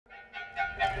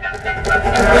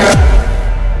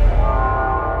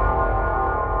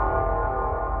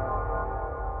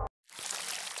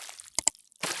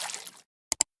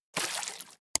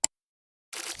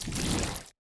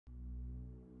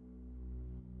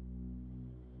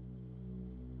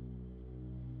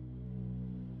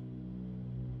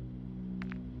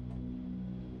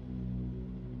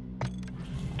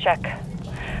Check.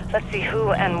 Let's see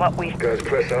who and what we... Guys,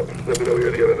 press up. Let me know you're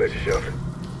at the elevator shaft.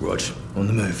 Rog, on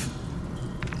the move.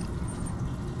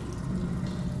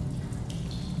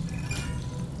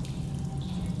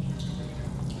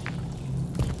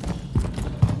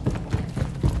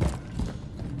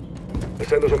 The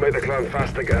settlers will make the clan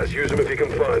faster, guys. Use them if you can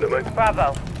find them, mate.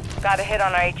 Bravo. Got a hit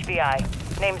on our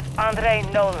HVI. Name's Andre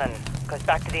Nolan. Goes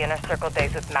back to the Inner Circle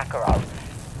days with Makarov.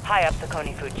 High up the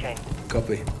Coney food chain.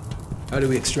 Copy. How do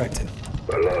we extract him?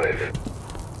 Alive.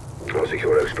 I'll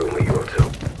secure Expo when you want to.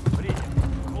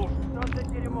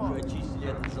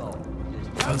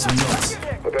 Found some knots. I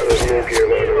bet there's more gear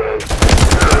lying around.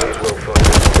 Please, well funded.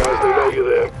 Guys, they know you're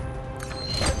there.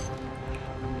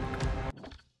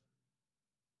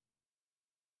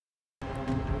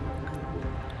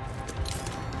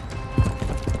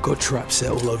 Got traps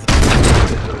set all over the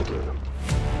place.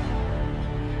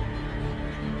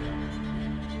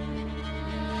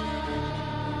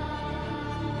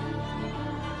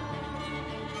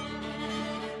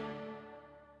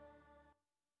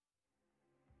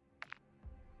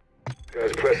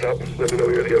 Guys, press up. Let me know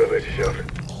you're at the elevator shaft.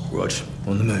 Rog,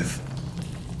 on the move.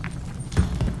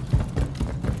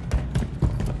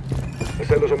 The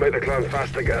settlers will make the clan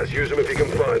faster, guys. Use them if you can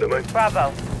find them, mate.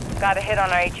 Bravo. Got a hit on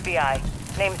our HVI.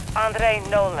 Name's Andre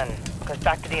Nolan. Goes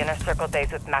back to the Inner Circle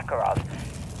days with Makarov.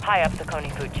 High up the Coney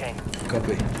food chain.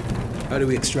 Copy. How do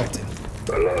we extract him?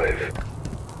 Alive.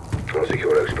 I'll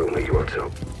secure Expo when you want to.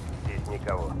 Здесь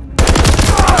никого.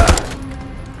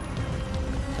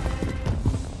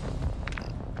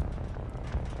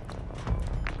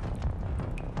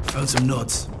 Found some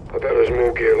knots. I bet there's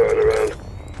more gear lying around.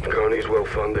 Coney's well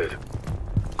funded.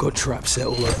 Got traps set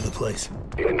all over the place.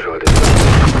 You can try this.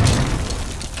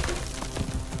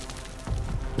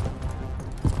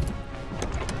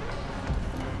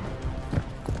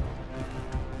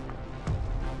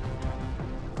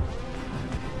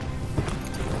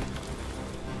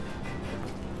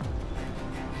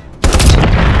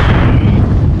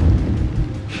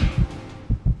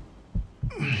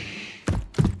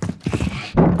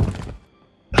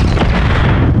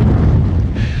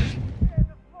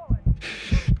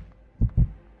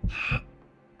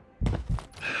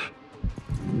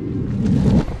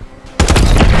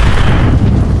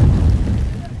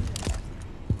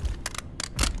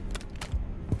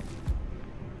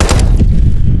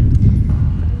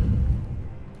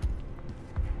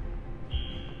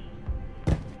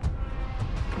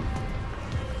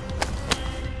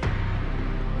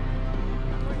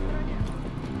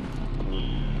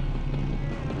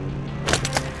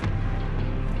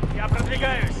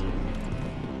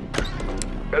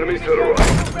 Enemies to the right.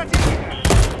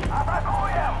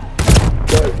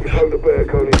 Guys, we hold the bear,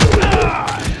 Coney.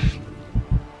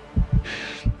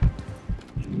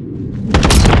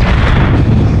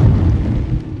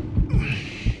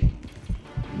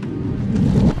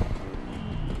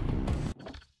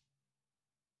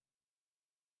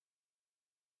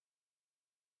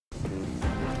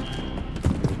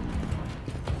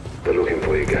 They're looking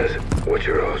for you, guys. Watch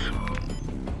your ass.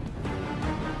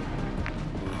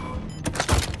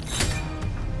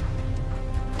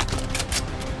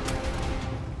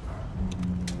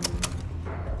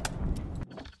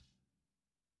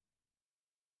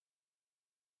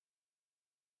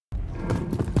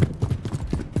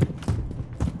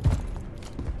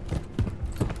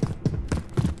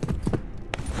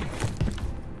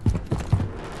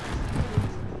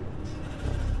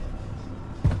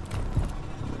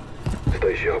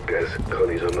 Stay sharp, guys.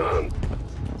 Coney's on the hunt.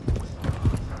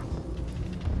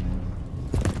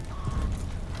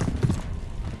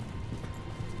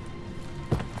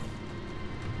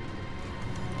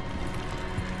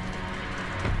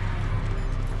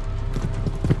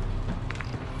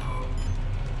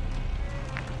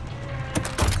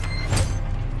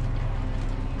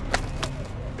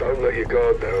 Don't let your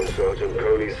guard down, Sergeant.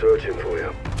 Coney's searching for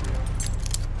you.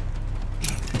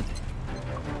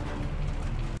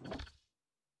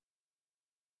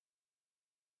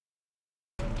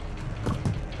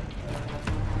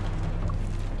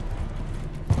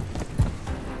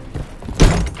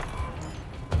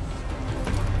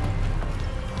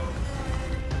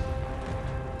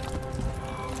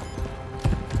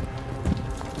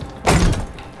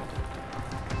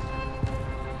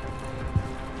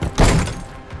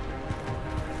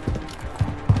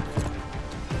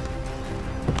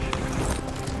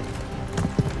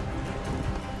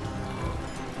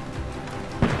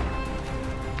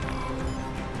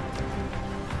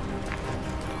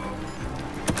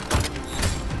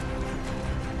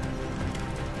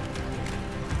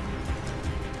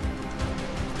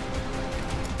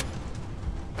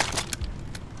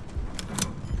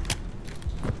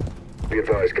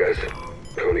 advised, guys.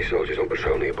 Only soldiers on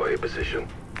patrol nearby your position.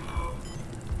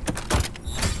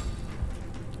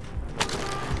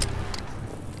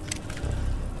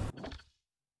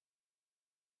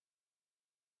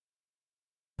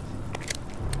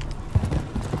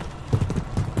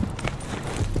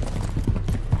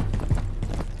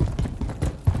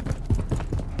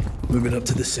 Moving up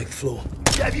to the 6th floor.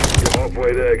 You're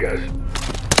halfway there, guys.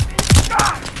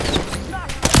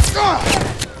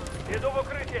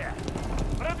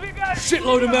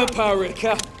 Shitload of manpower here,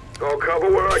 Cap. I'll cover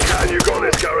where I can. You got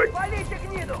this, Garrick.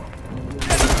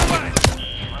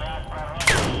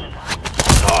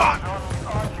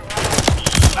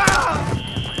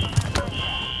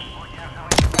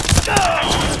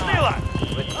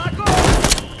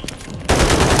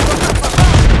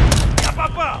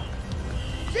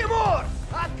 Тимур!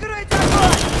 Открыть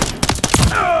огонь!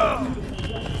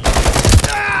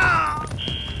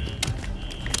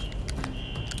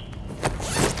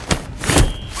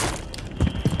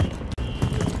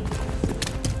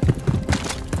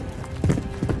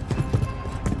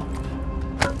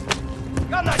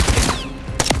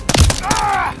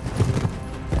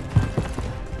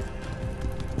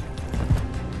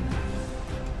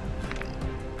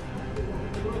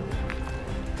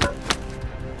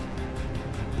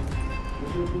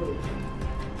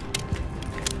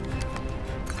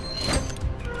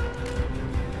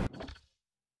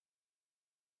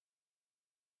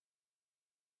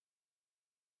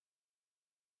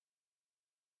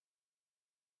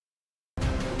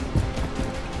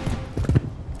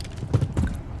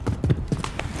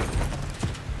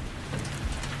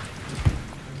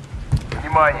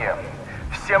 Внимание!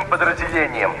 Всем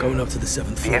подразделениям! Going up to the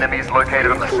 7th The floor. enemy is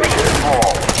located on the 6th floor.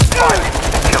 Find him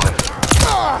and kill him.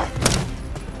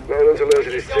 Nolan's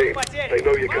alerted his team. They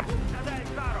know you can.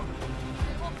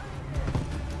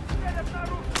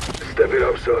 Step it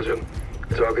up, Sergeant.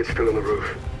 Target's still on the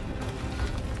roof.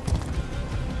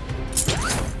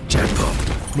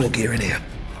 Jackpot. More gear in here.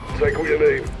 Take all you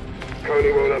need.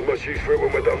 Coney won't have much use for it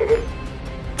when we're done with them.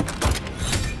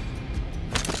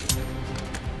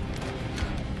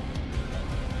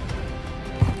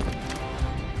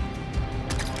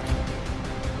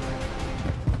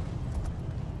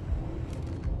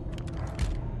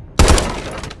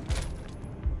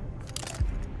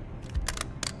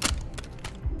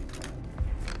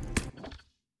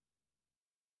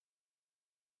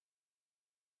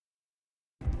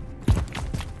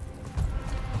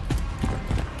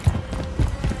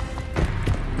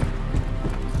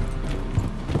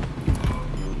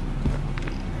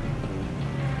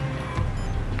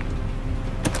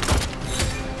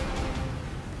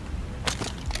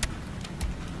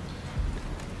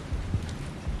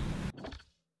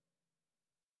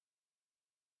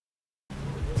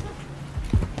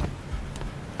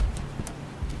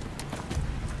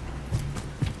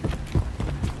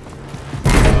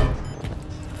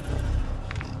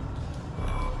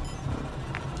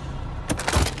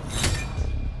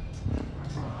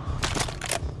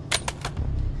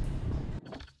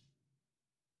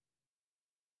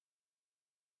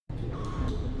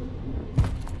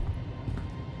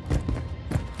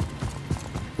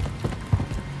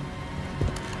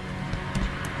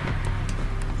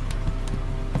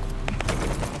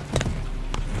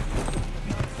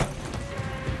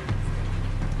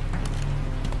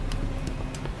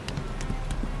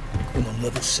 I'm on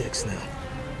level 6 now.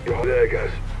 You're there,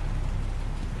 guys.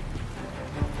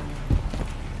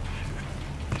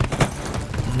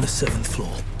 On the 7th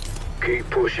floor. Keep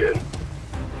pushing.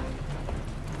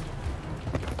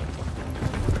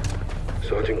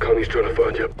 Sergeant Connie's trying to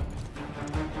find you.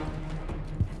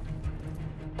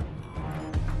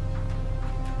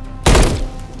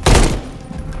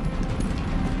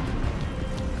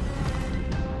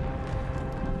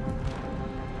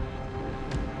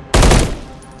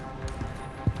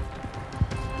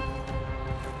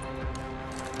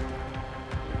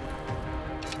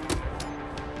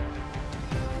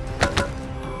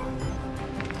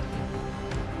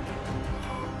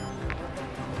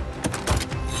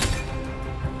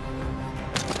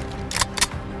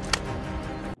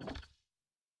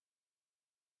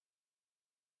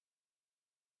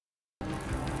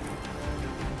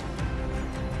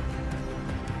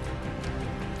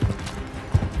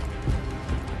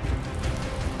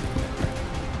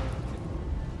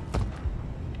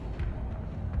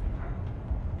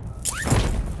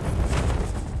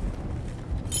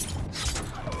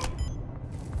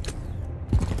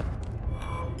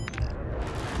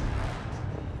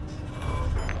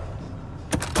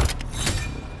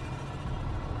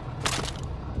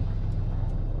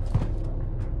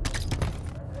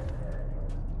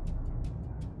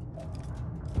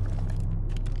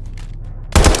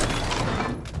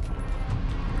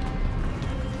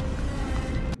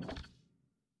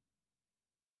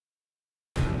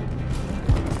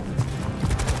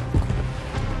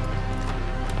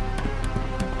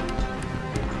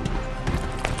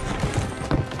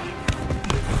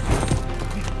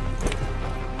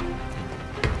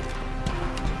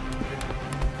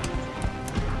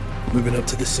 Moving up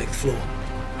to the 6th floor.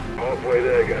 Halfway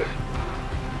there, guys.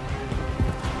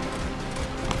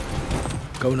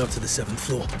 Going up to the 7th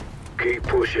floor. Keep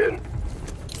pushing.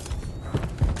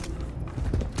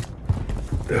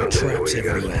 There are traps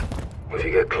everywhere. If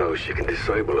you get close, you can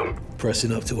disable them.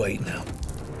 Pressing up to 8 now.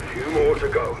 A few more to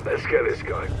go. Let's get this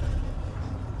guy.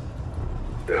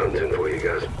 They're hunting for you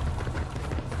guys.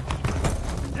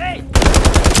 Эй!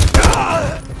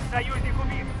 Союзник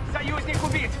убит! Союзник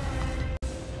убит!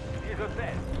 Вижу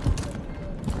цель.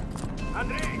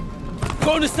 Андрей!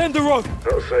 Going to send the road!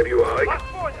 That'll save you a hike. Вас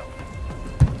понял!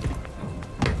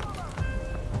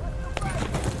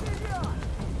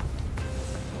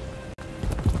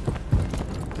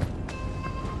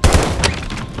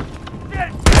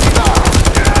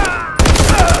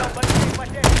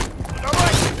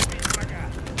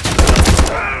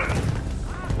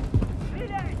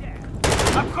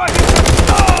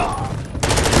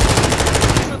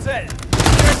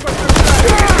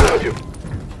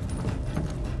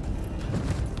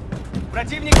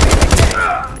 Противник!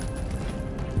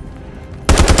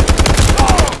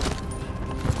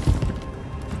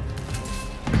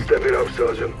 Step it up,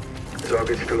 Sergeant.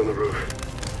 Target's still on the roof.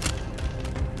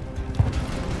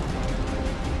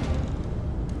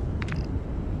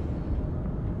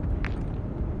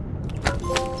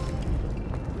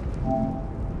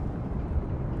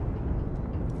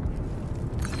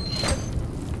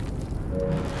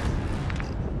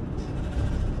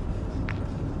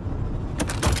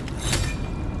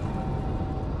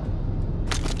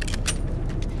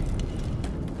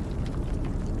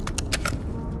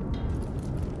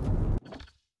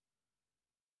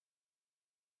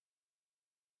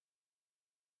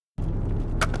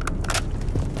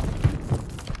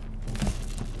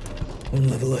 On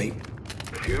level 8.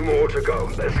 A few more to go.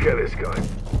 Let's get this guy.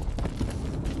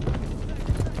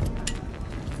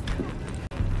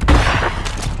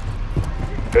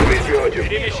 Enemies behind you.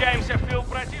 Перемещаемся в тыл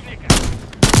противника.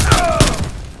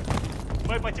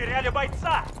 Мы потеряли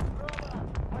бойца.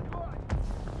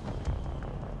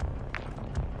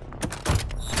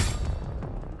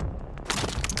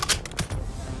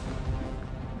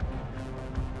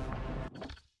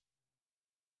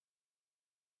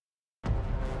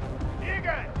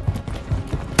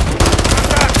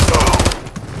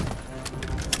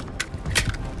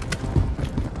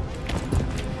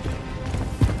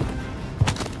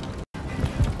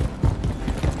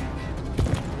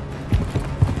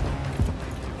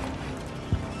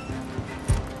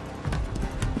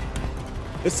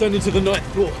 Ascending to the 9th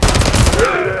floor.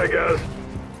 Nearly there, guys.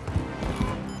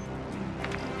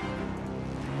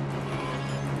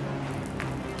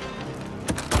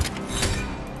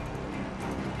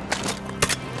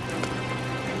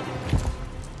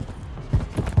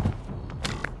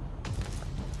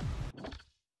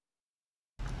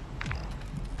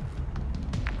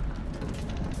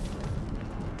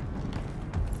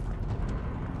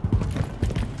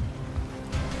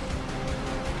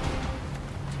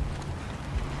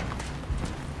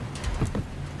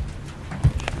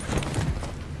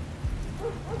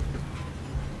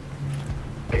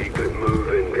 Keep it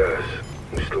moving, guys.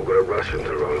 We've still got a ration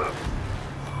to roll up.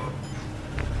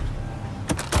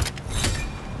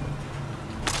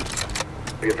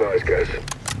 Be advised, guys.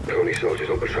 Only soldiers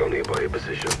on patrol nearby your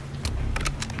position.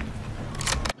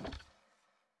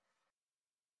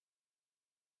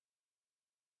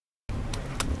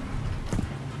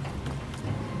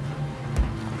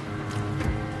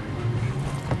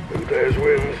 And there's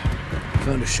winds.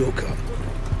 Found a shortcut.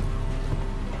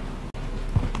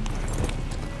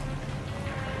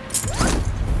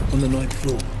 On the 9th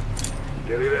floor.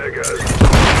 Nearly there, guys.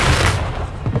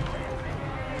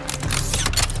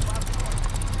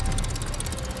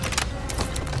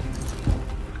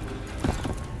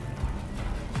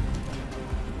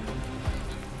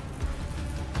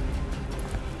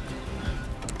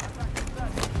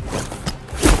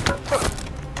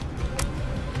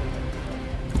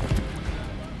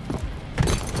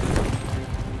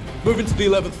 Moving to the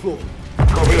 11th floor.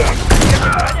 Copy that.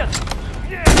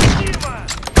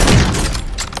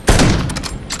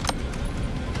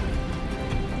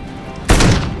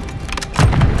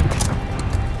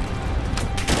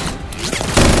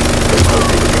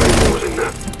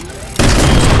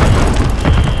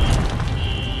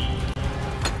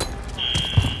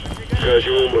 Guys,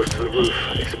 you're almost to the roof.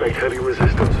 Expect heavy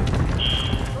resistance.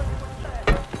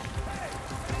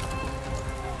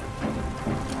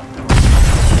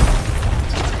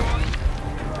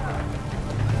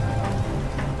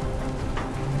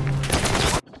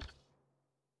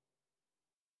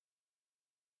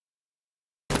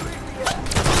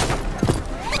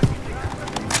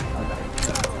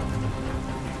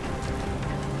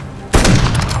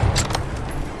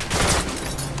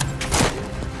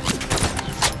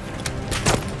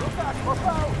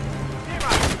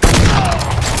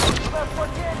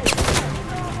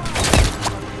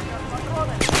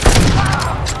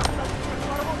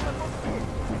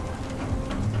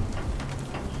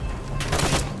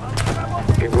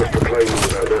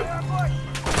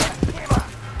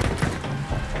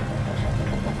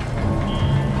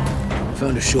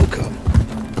 Found a shortcut.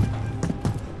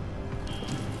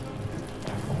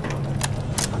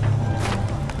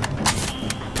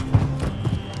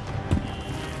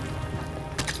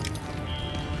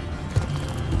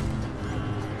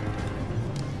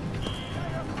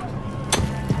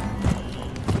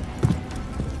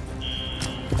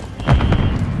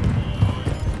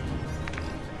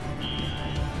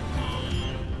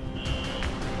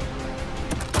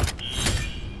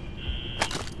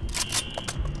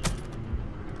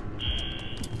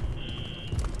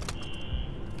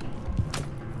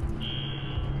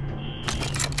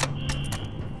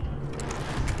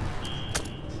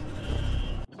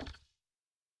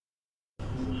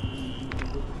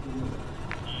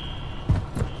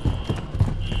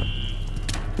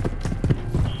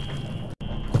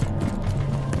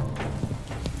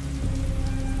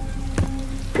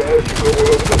 Guys, you go all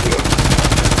over the place.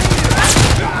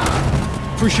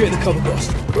 Appreciate the cover, boss.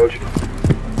 Roger.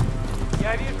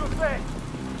 Я вижу цель.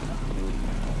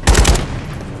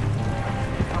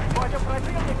 Обходим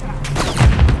противника.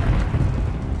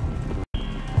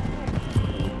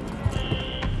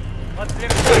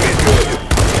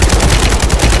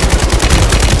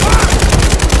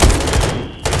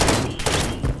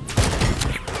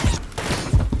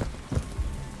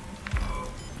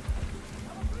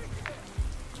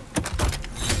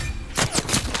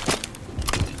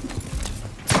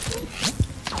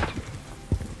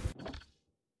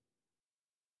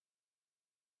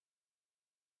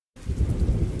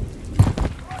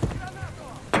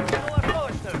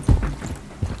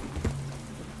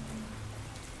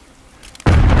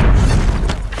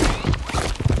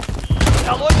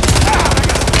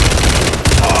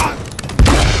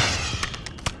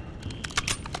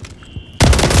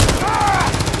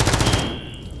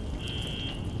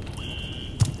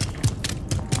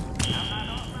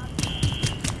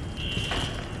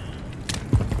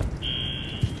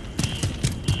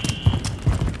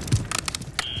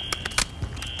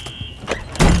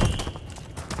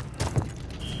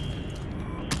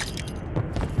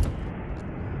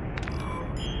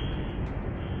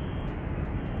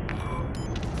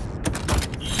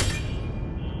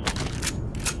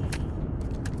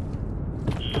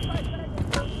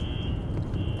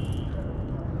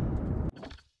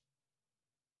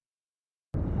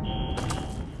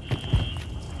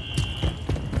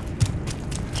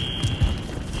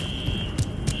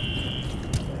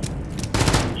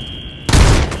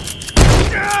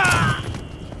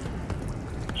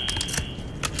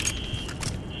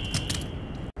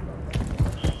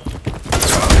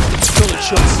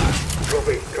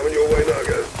 Copy. Coming your way now,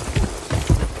 guys.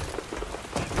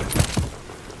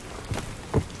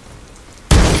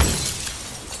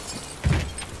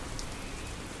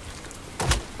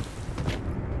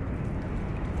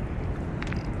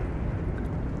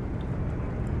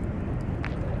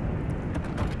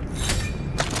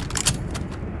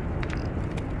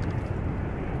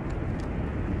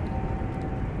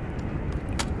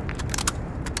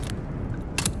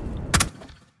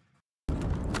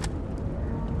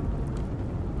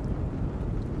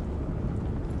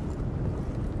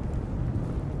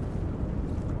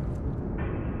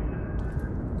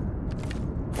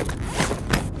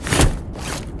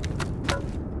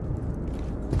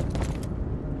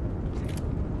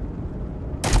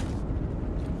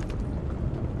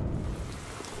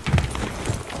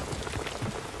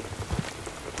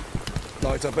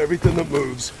 Light up everything that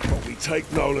moves, but we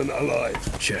take Nolan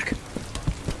alive. Check.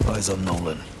 Eyes on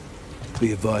Nolan.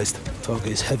 Be advised,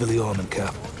 target is heavily armed and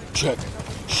capped. Check.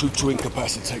 Shoot to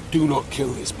incapacitate. Do not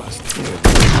kill this bastard.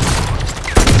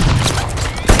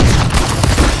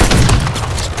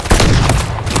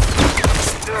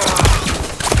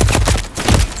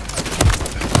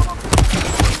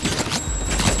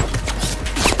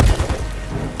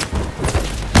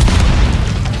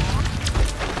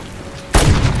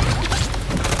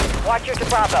 Watcher to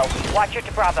Bravo. Watcher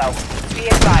to Bravo. Be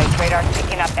advised, radar's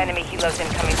picking up enemy helos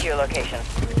incoming to your location.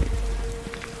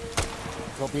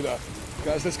 Copy that.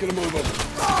 Guys, let's get a move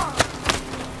on.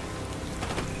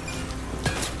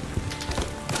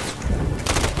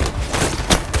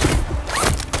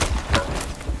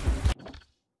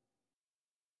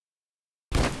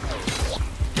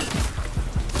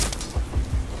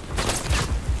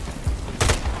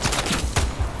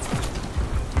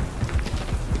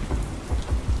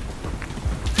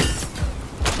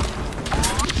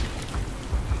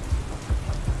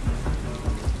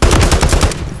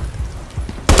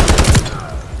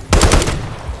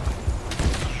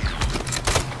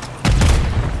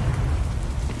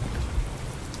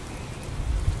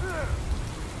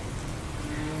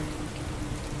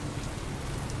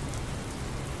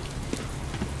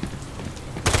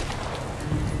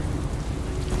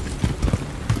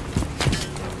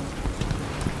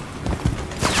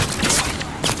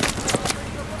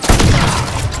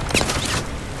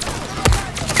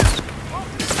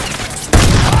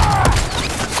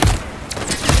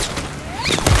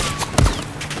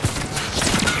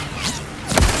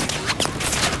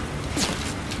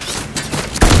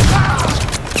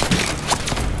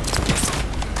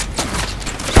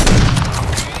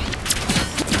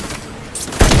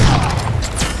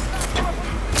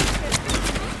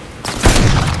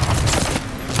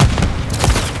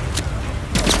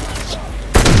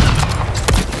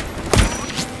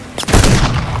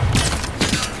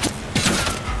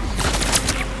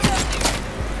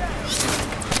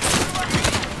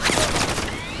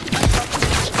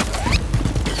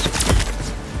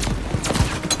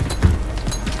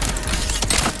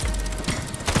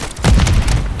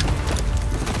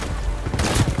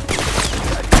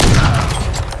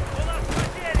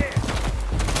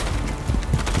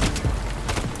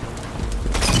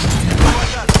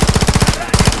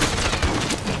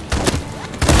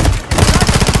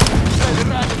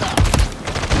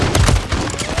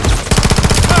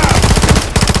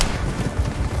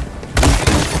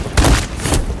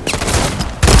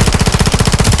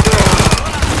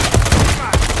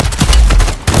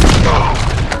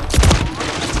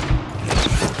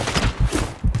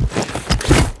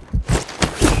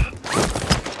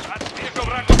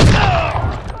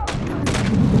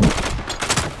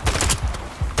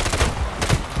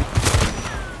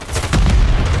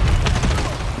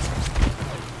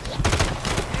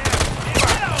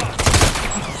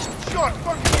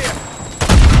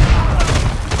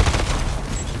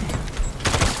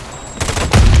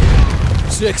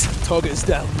 6, target is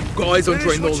down. Got eyes on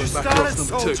Dre Nolan, Makarov's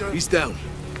number 2. He's down.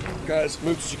 Guys,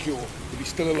 move to secure. If he's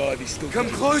still alive, he's still Come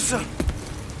dead. closer.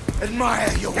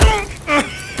 Admire your work.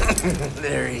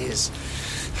 There he is.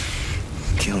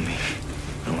 Kill me.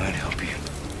 I won't help you.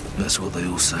 That's what they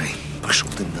all say. Пошел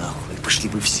ты нахуй. Пошли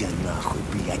вы все нахуй,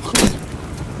 блядь.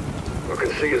 I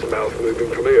can see his mouth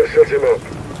moving from here. Set him up.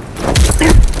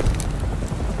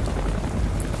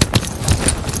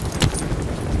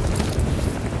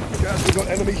 Guys, we've got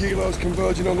enemy helos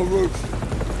converging on the roof.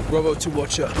 Bravo to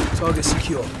Watcher. Target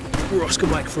secure. We're Oscar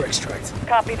Mike for extract.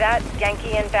 Copy that.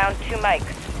 Yankee inbound 2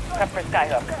 mics. Prep for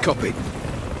Skyhook. Copy.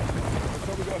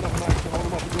 Probably got enough max to hold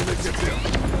him up until Nick gets here.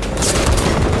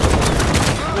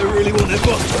 They really want their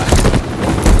boss back.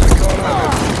 We can't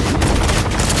have him.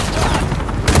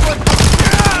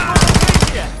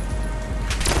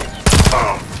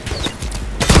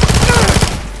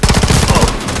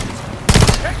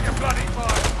 Take your bloody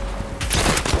fire!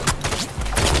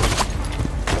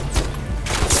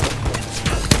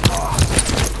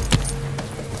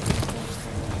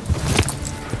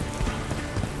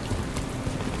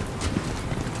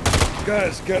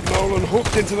 Guys, get Nolan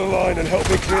hooked into the line and help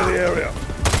me clear the area.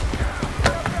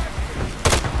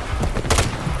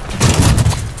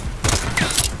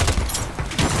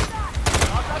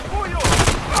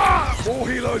 All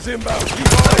helos inbound.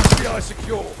 Keep our HBI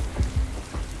secure.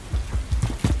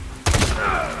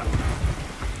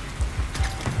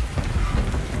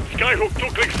 Skyhook 2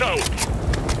 clicks out.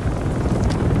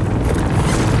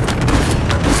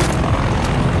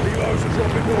 Helos are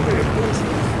dropping more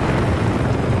reinforcements.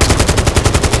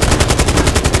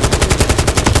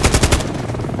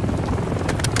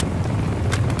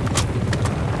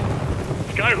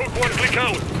 Skyhook 1 click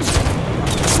out.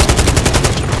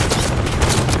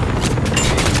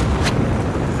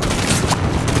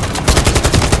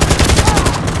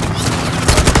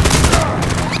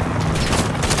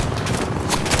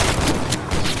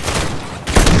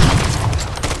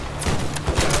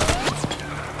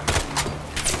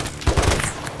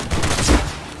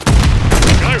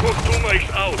 Skyhook 2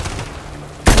 mics out.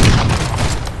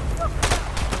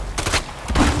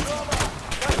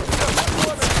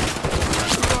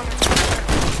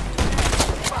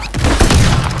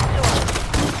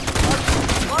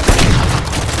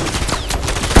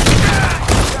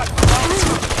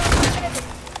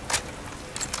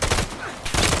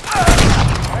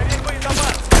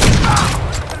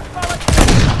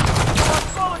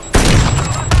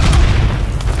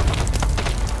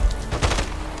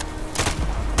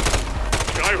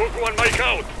 Skyhook 1 mic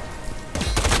out.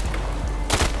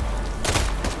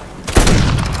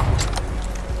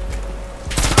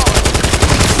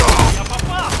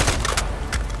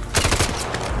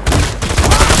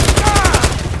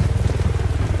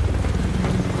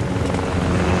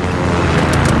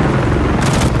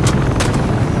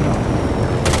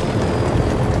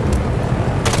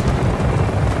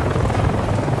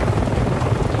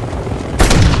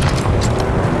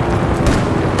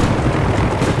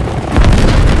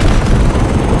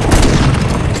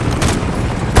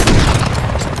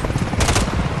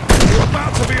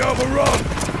 Overrun!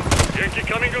 Yankee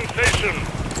coming on station.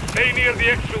 Stay near the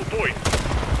exfil point.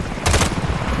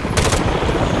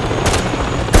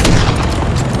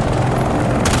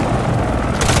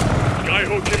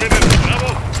 Skyhook imminent.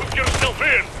 Bravo, put yourself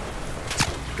in.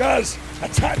 Guys,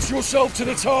 attach yourself to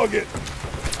the target.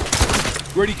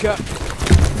 Ready, Cap.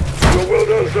 Well, well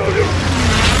done, Sergeant.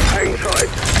 Hang tight.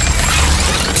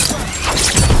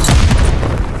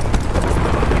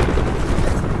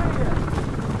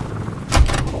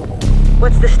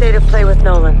 What's the state of play with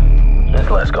Nolan? He's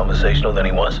less conversational than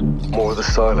he was. More of the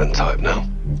silent type now.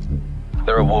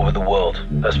 They're at war with the world,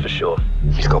 that's for sure.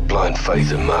 He's got blind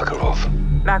faith in Makarov.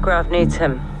 Makarov needs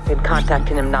him. Been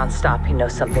contacting him non-stop. He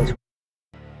knows something's